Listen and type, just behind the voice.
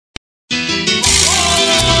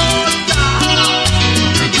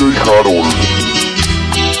Carol.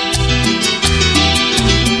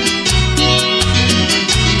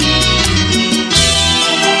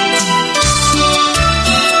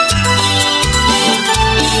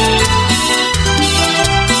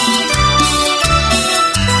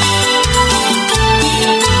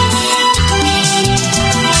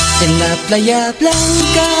 En la playa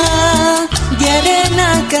blanca de arena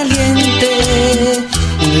caliente,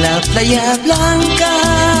 en la playa blanca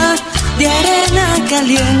de arena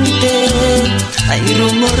caliente, hay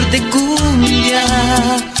rumor de cumbia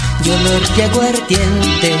y olor de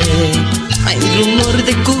aguardiente, hay rumor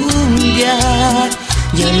de cumbia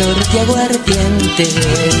y olor de aguardiente.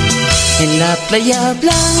 En la playa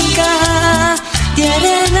blanca de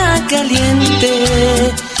arena caliente,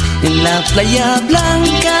 en la playa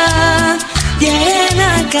blanca de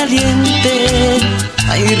arena caliente,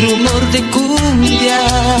 hay rumor de cumbia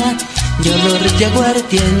y olor de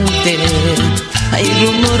aguardiente, hay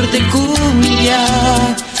rumor de cumbia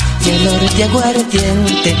y olor de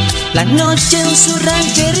aguardiente. La noche en su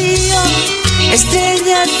rancherío,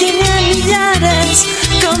 estrella tiene millares,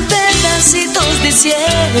 con pedacitos de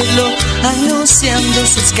cielo anunciando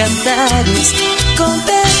sus cantares, con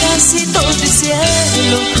pedacitos de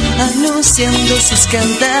cielo anunciando sus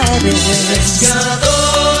cantares. El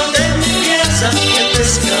pescador de mi pieza, el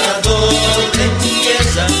pescador de mi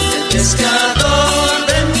pieza, el pescador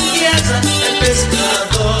de mi pieza, el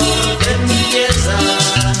pescador de mi pieza.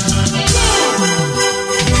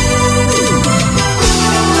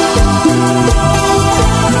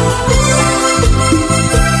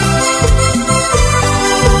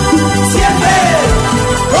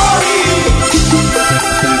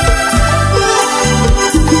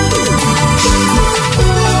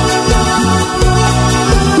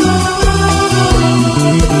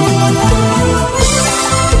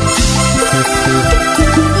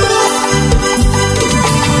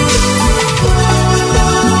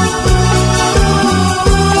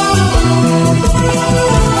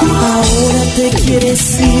 Quieres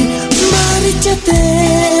ir, márchate.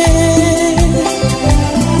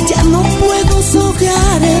 Ya no puedo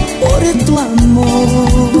sogar por tu amor.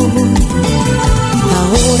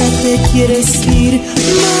 Ahora te quieres ir,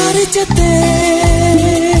 márchate.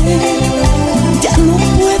 Ya no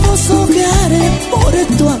puedo sogar por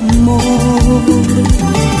tu amor.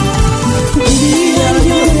 Un día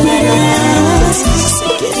llorarás, sé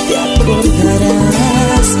que te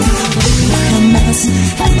acordarás. Jamás,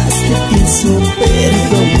 jamás te pienso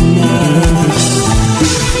perdonar.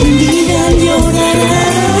 Un día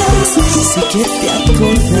llorarás, sé que te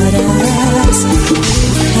acordarás.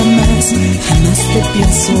 Jamás, jamás te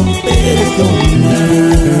pienso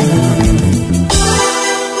perdonar.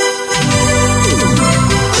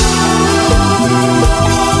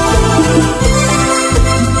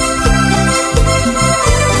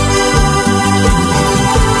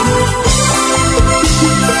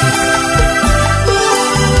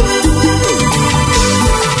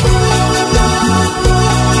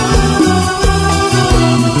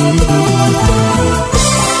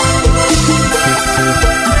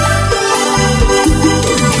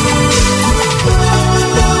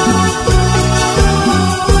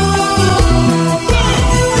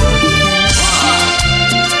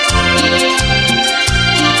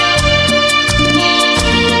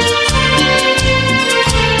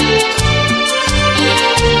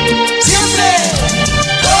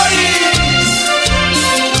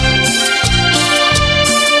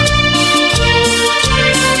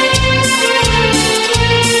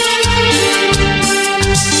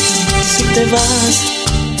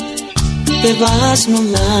 Te vas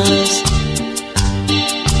nomás.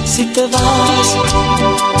 Si te vas,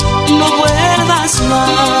 no vuelvas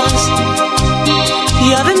más.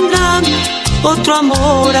 Ya vendrá otro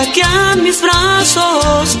amor aquí a mis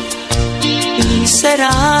brazos y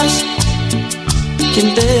serás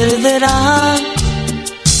quien perderá.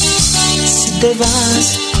 Si te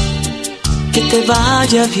vas, que te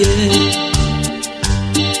vaya bien.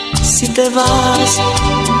 Si te vas,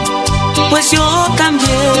 pues yo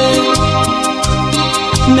también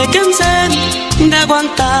me cansé de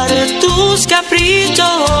aguantar tus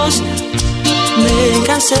caprichos, me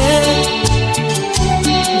cansé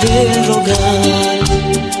de rogar.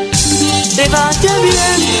 Te vaya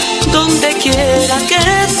bien donde quiera que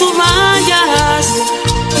tú vayas,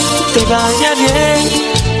 te vaya bien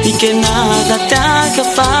y que nada te haga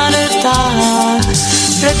falta.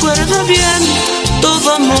 Recuerda bien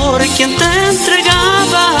todo amor quien te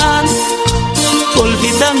entregaban.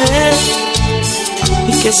 Olvídame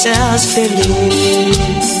y que seas feliz.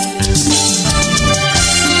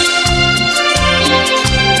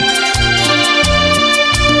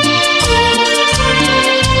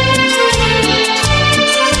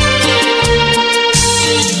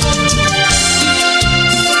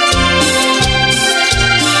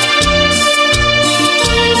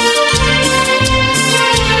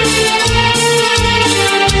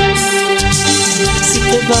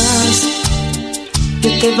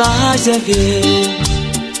 te vaya bien.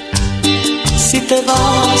 Si te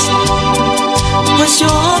vas, pues yo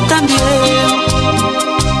también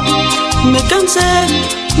me cansé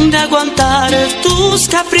de aguantar tus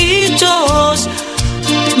caprichos,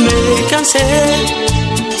 me cansé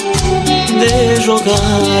de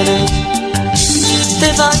rogar.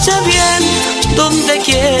 Te vaya bien donde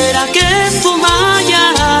quiera que tú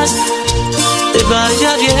vayas, te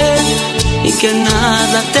vaya bien y que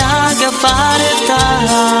nada te haga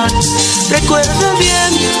faltar. Recuerda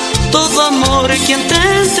bien todo amor quien te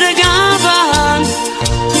entregaban.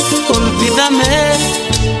 Olvídame,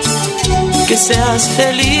 que seas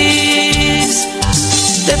feliz.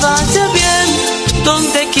 Te vaya bien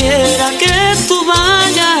donde quiera que tú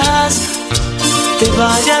vayas, te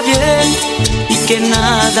vaya bien y que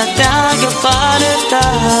nada te haga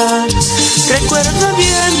faltar. Recuerda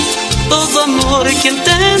bien todo amor quien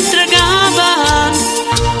te entregaban.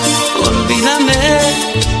 Olvídame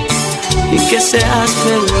y que seas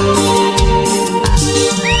feliz.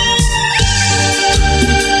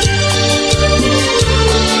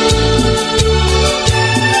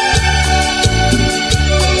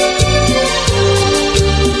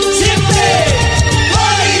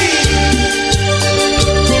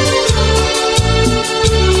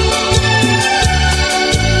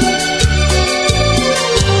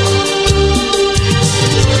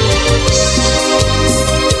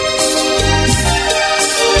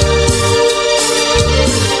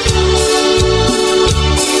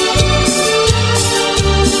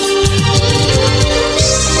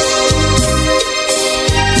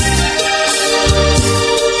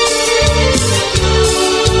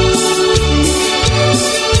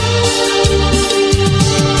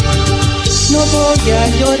 Voy a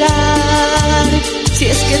llorar si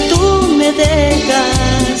es que tú me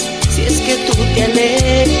dejas, si es que tú te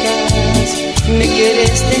alejas, me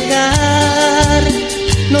quieres dejar,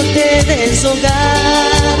 no te des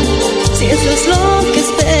hogar, si eso es lo que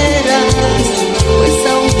esperas, pues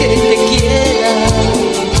aunque te quiera,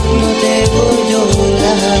 no debo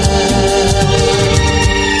llorar.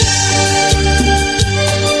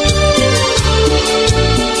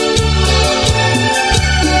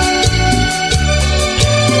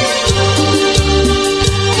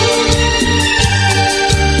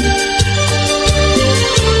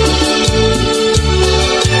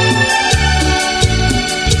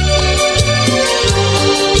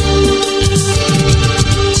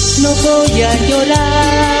 Voy a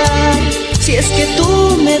llorar si es que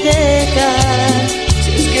tú me dejas,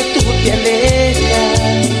 si es que tú te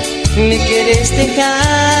alejas, me quieres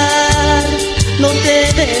dejar, no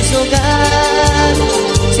te des hogar,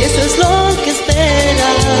 si eso es lo que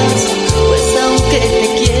esperas, pues aunque te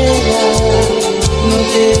quiera, no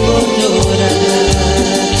debo llorar.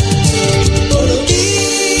 Por ti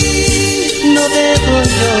no debo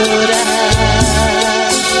llorar,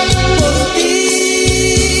 por ti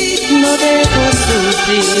no debo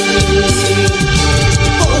sufrir,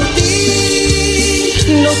 por ti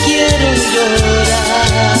no quiero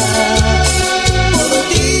llorar, por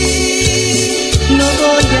ti no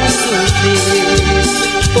voy a sufrir,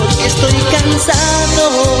 porque estoy cansado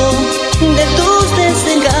de tus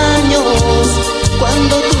desengaños.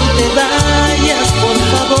 Cuando tú te vayas, por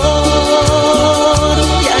favor,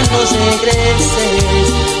 ya no regreses,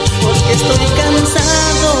 porque estoy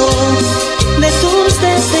cansado de tus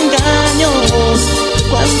desengaños.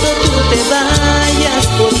 Cuando tú te vayas,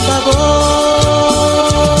 por favor,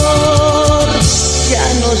 ya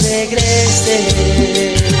no regreses.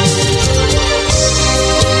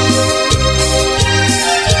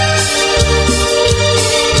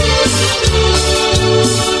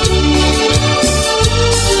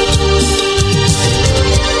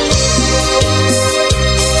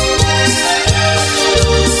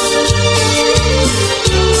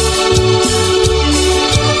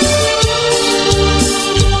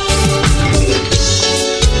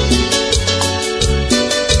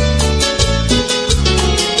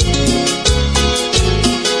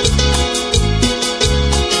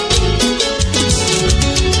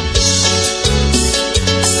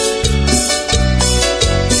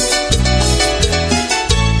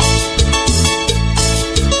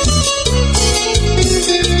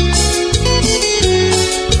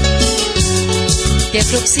 Te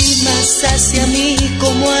aproximas hacia mí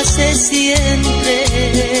como haces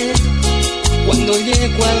siempre, cuando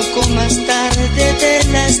llego algo más tarde de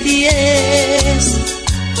las 10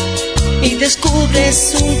 y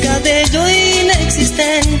descubres un cabello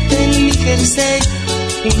inexistente en mi jersey,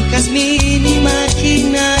 un jazmín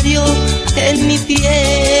imaginario en mi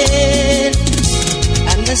piel.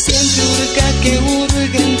 Andas siempre hurga que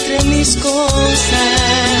hurga entre mis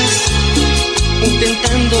cosas,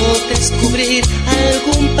 intentando esperando descubrir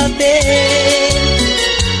algún papel,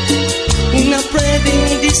 una prueba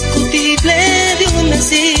indiscutible de una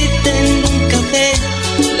cita en un café,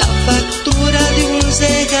 la factura de un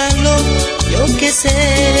regalo, yo qué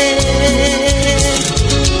sé.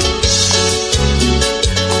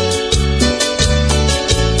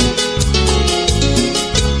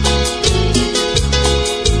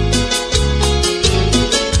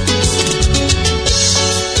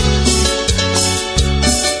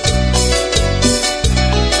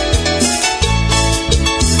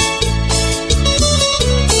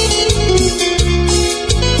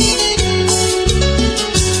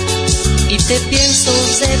 Te pienso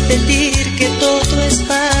repetir que todo es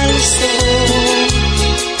falso,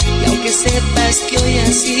 y aunque sepas que hoy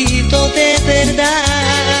ha sido de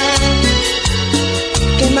verdad,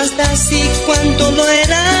 ¿qué más da si cuando lo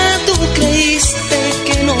era tú creíste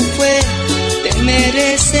que no fue? Te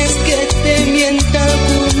mereces que te mienta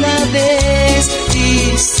alguna vez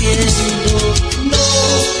diciendo no,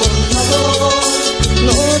 por favor,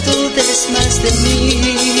 no dudes más de mí,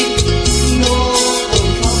 no,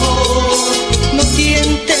 no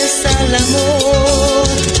tientes al amor,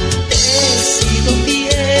 te he sido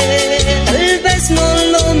fiel. Tal vez no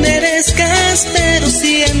lo merezcas, pero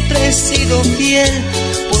siempre he sido fiel.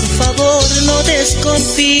 Por favor, no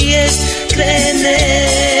desconfíes, créeme.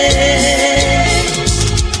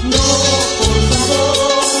 No, por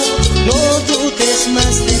favor, no dudes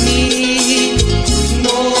más de mí.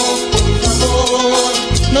 No, por favor,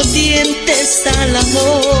 no tientes al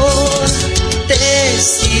amor. Te he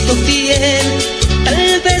sido fiel,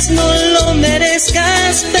 tal vez no lo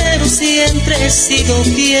merezcas, pero siempre he sido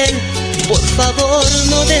fiel. Por favor,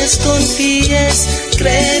 no desconfíes,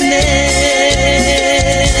 créeme.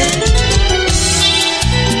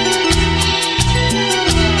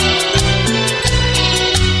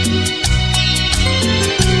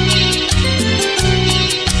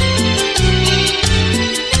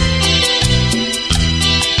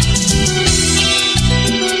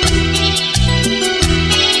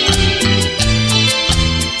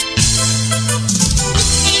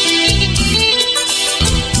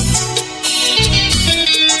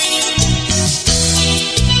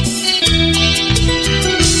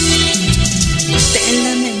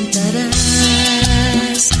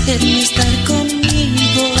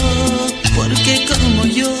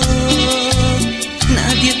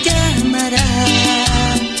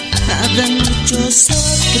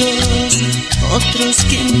 Otros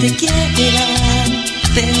quien te quieran,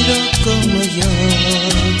 pero como yo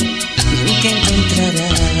nunca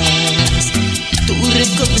encontrarás. Tú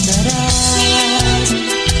recordarás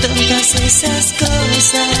todas esas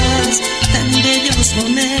cosas, tan bellos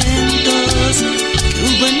momentos que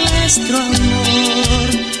hubo en nuestro amor,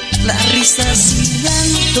 las risas y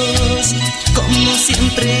llantos, como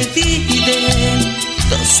siempre viven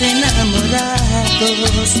dos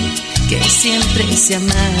enamorados que siempre se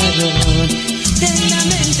amaron. Te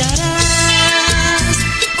lamentarás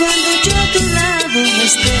cuando yo a tu lado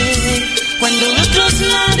esté, cuando otros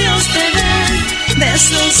labios te den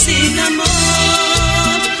besos sin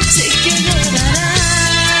amor. Sé que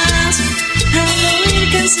llorarás al oír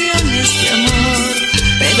canciones de amor,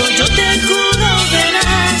 pero yo te juro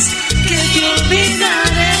verás que te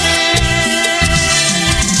olvidaré.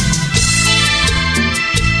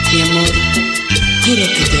 Mi amor, juro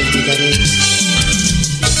que te olvidaré.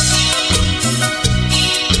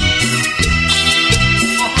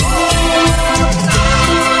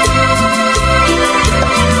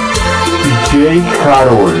 DJ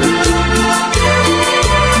Carol.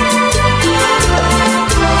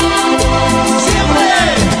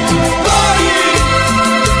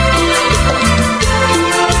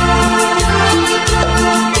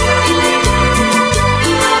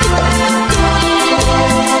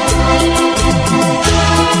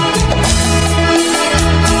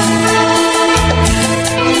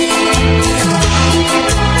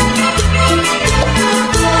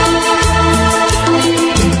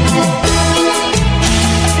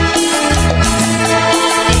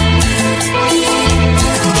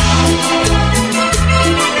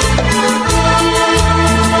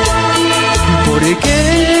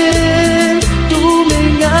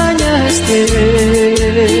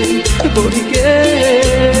 ¿Por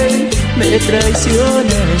qué me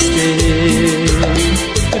traicionaste?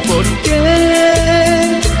 ¿Por qué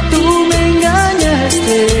tú me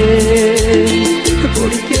engañaste?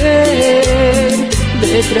 ¿Por qué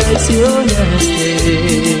me traicionaste?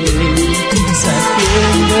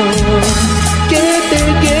 Sabiendo que te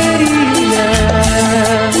quería,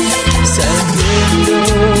 sabiendo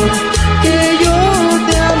que yo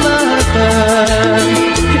te amaba,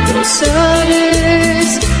 lo sabes.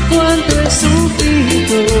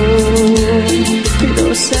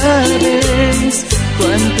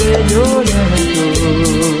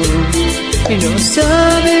 y no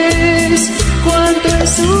sabes cuánto he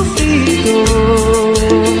sufrido,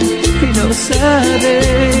 y no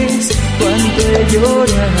sabes cuánto he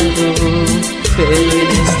llorado, pero en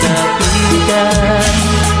esta vida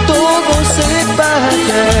todo se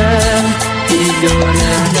paga y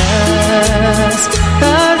llorarás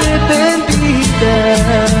arrepentida,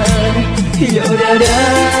 y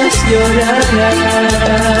llorarás, llorarás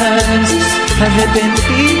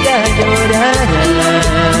arrepentida, llorarás,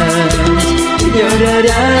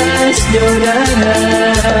 llorarás,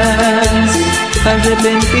 llorarás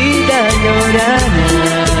arrepentida, llorarás.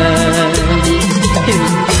 Y un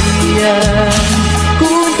día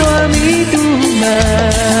junto a mi tumba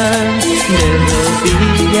de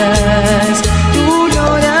rodillas tú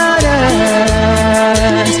llorarás,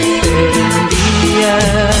 pero un día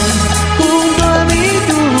junto a mi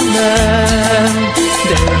tumba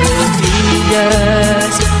de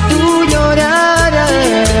rodillas tú llorarás.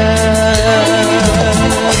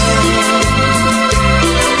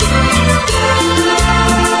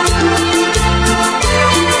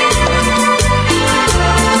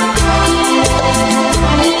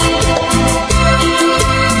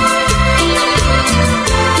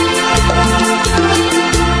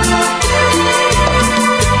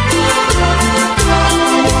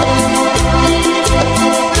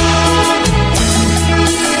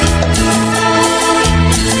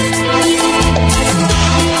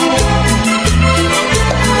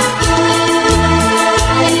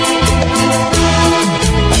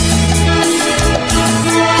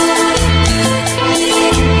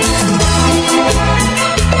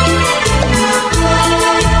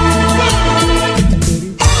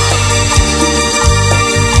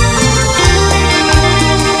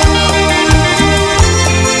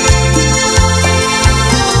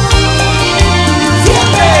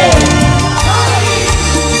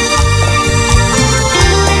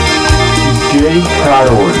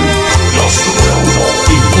 Los número 1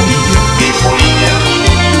 en Bolivia.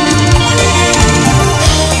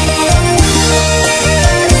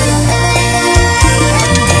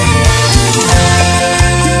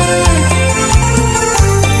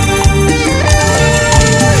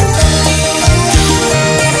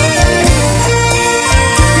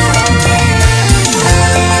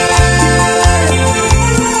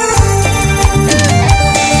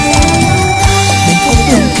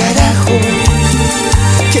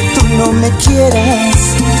 Me quieras,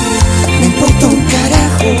 me importa un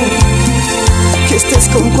carajo que estés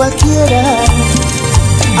con cualquiera.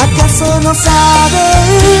 ¿Acaso no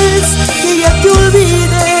sabes que ya te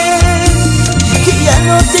olvidé, que ya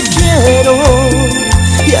no te quiero,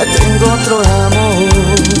 ya tengo otro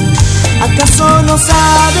amor? ¿Acaso no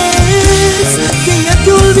sabes que ya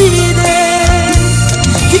te olvidé,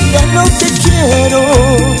 que ya no te quiero,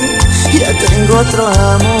 ya tengo otro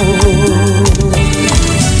amor?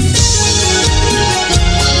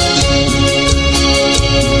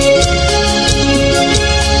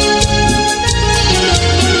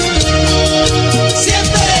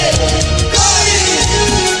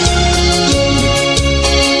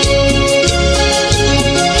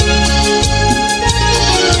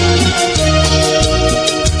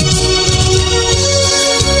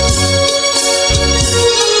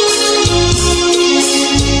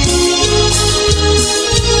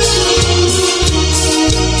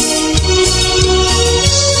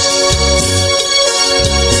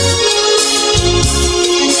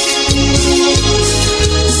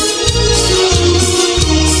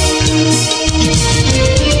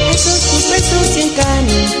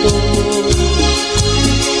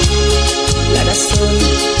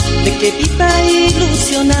 Que viva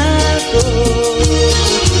ilusionado,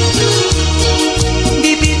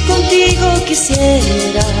 vivir contigo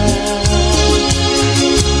quisiera,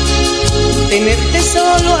 tenerte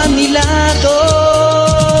solo a mi lado.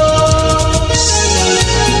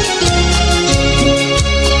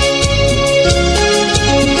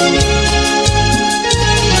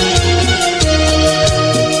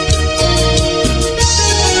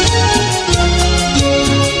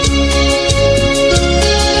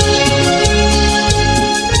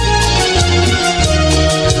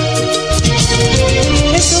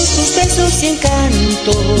 Y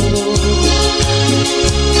encanto,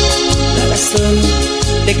 la razón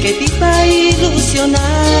de que viva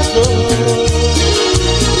ilusionado,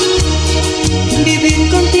 vivir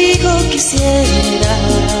contigo quisiera,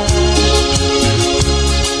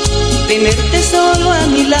 tenerte solo a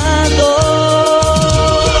mi lado.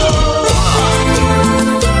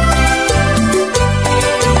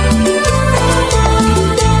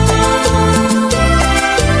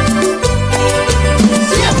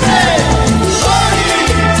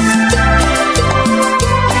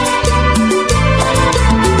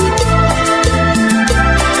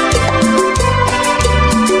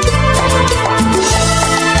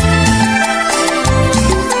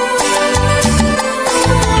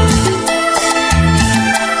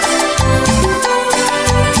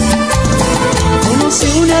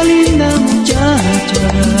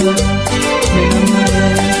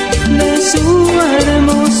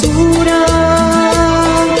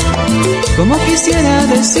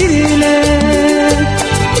 decirle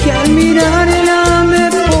que al mirarla me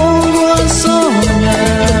pongo a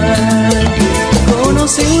soñar.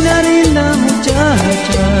 Conocí una linda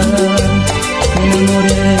muchacha, me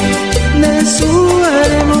enamoré de su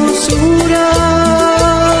hermosura.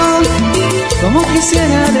 Como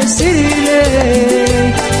quisiera decirle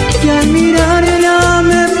que al mirarla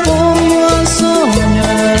me pongo a soñar.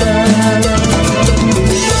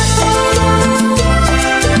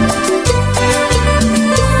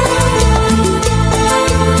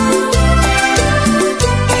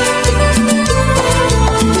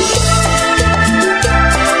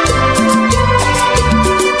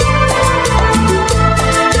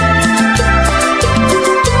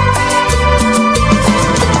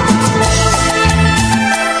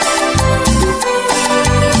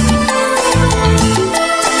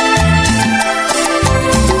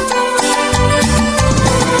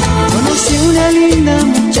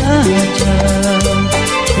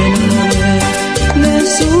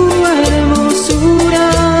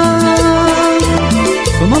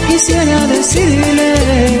 Quisiera decirle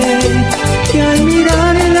que al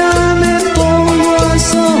mirarla me pongo a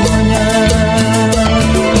soñar.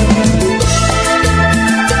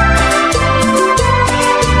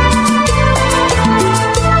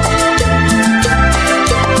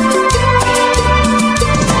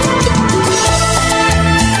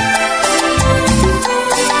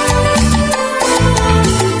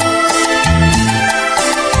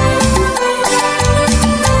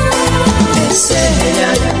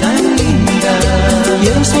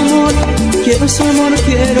 Quiero su amor,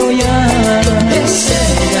 quiero ya. Es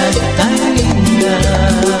ella tan linda.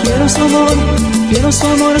 Quiero su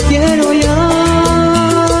amor, quiero ya.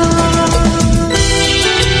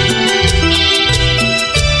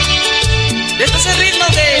 Este es el ritmo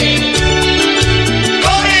de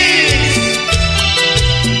Korys.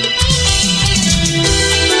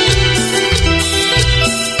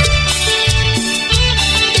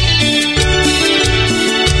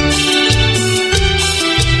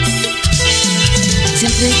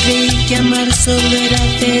 Siempre creí que amar solo era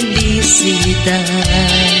felicidad.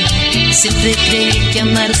 Siempre creí que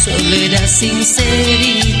amar solo era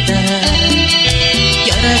sinceridad. Y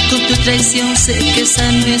ahora con tu traición sé que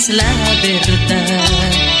esa no es la verdad.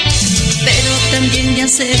 Pero también ya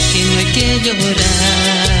sé que no hay que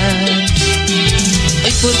llorar.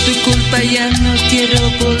 Hoy por tu culpa ya no quiero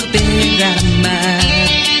volver a amar.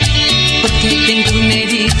 Porque tengo una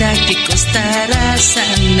herida que costará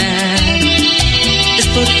sanar. Es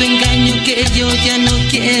por tu engaño que yo ya no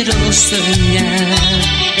quiero soñar.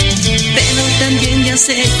 Pero también ya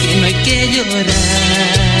sé que no hay que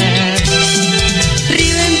llorar.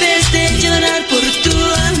 Río en vez de llorar por tu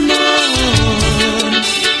amor.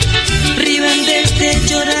 Río en vez de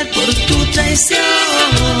llorar por tu traición.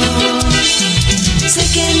 Sé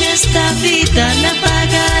que en esta vida la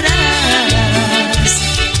pagarás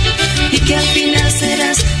y que al final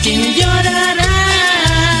serás quien llorará.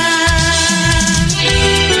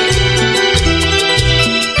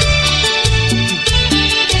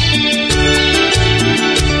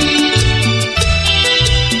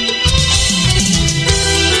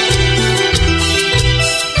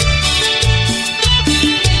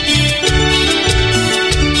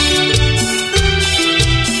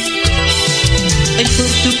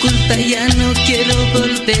 Ya no quiero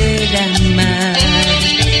volver a amar,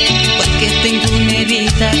 porque tengo una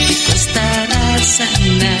herida que costará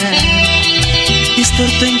sanar. Es por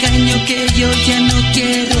tu engaño que yo ya no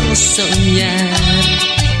quiero soñar,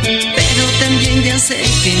 pero también ya sé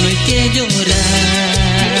que no hay que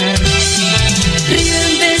llorar. Río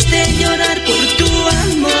en vez de llorar por tu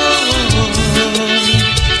amor.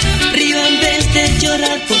 Río en vez de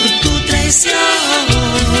llorar por tu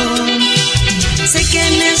traición. Sé que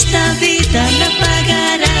en esta vida la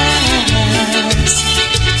pagarás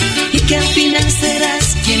y que al final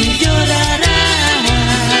serás quien llorará.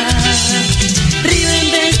 Río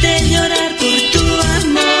en vez de llorar por tu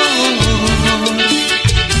amor.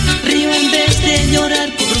 Río en vez de llorar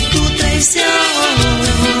por tu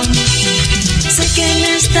traición. Sé que en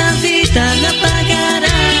esta vida la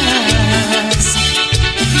pagarás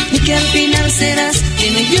y que al final serás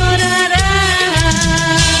quien llorará.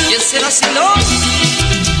 ¿Quién será si no?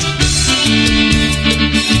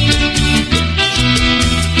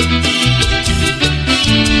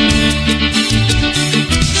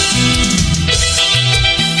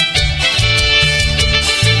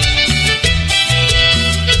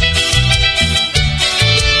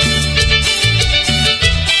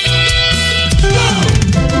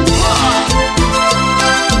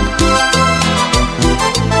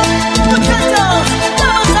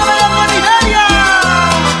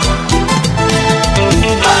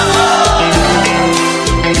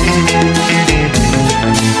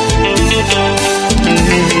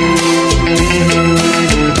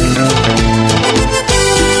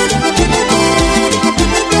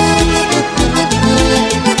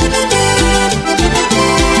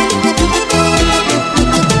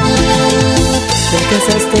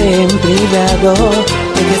 casaste en privado,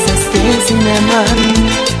 te casaste sin amar.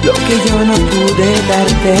 Lo que yo no pude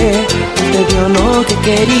darte, te dio lo que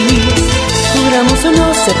querías. Juramos no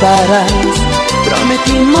separarnos,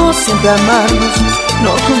 prometimos siempre amarnos.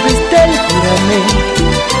 No cumpliste el juramento,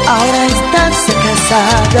 ahora estás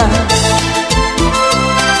casada.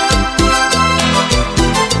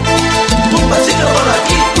 Un pasito por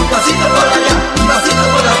aquí, un pasito por allá, un pasito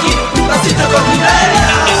por aquí, un pasito con mi negra.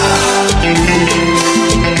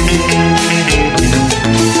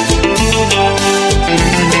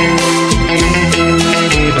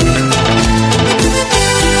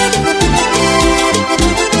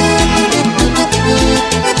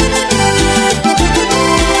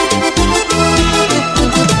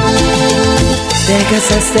 Te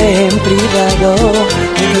casaste en privado,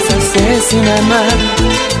 te casaste sin amar.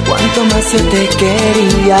 Cuanto más yo te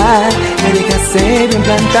quería, me dejaste bien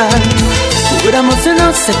plantado. Juramos no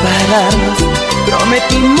separarnos,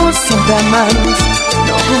 prometimos siempre amarnos.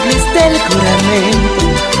 No cumpliste el juramento,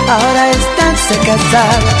 ahora estás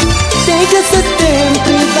casada. Te casaste en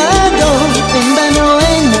privado, en vano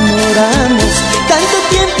enamoramos. Tanto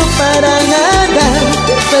tiempo para nada,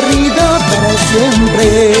 te he perdido para siempre.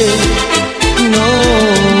 No,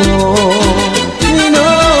 no.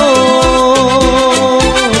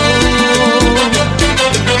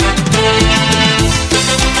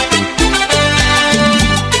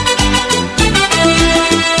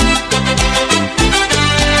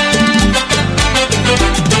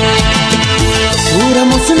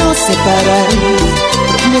 Juramos no separarnos,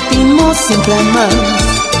 prometimos siempre amarnos.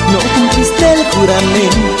 No cumpliste el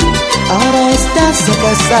juramento, ahora estás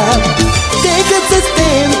casado. Te casaste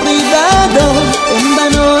en privado, en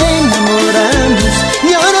vano enamoramos.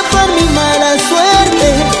 Llora por mi mala suerte,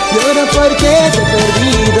 llora porque te he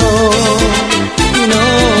perdido. Y no,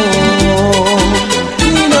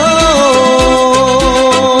 y no.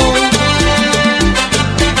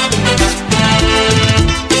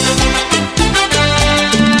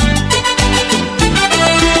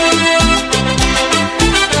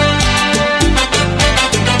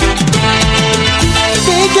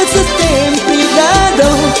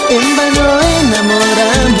 En vano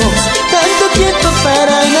enamoramos, tanto tiempo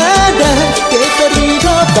para nada, que he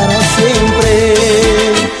perdido para siempre.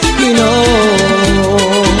 Y no,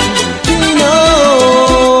 y no.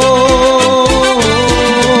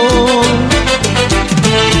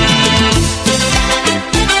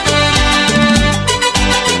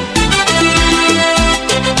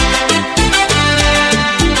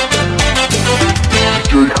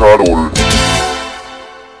 DJ Harold.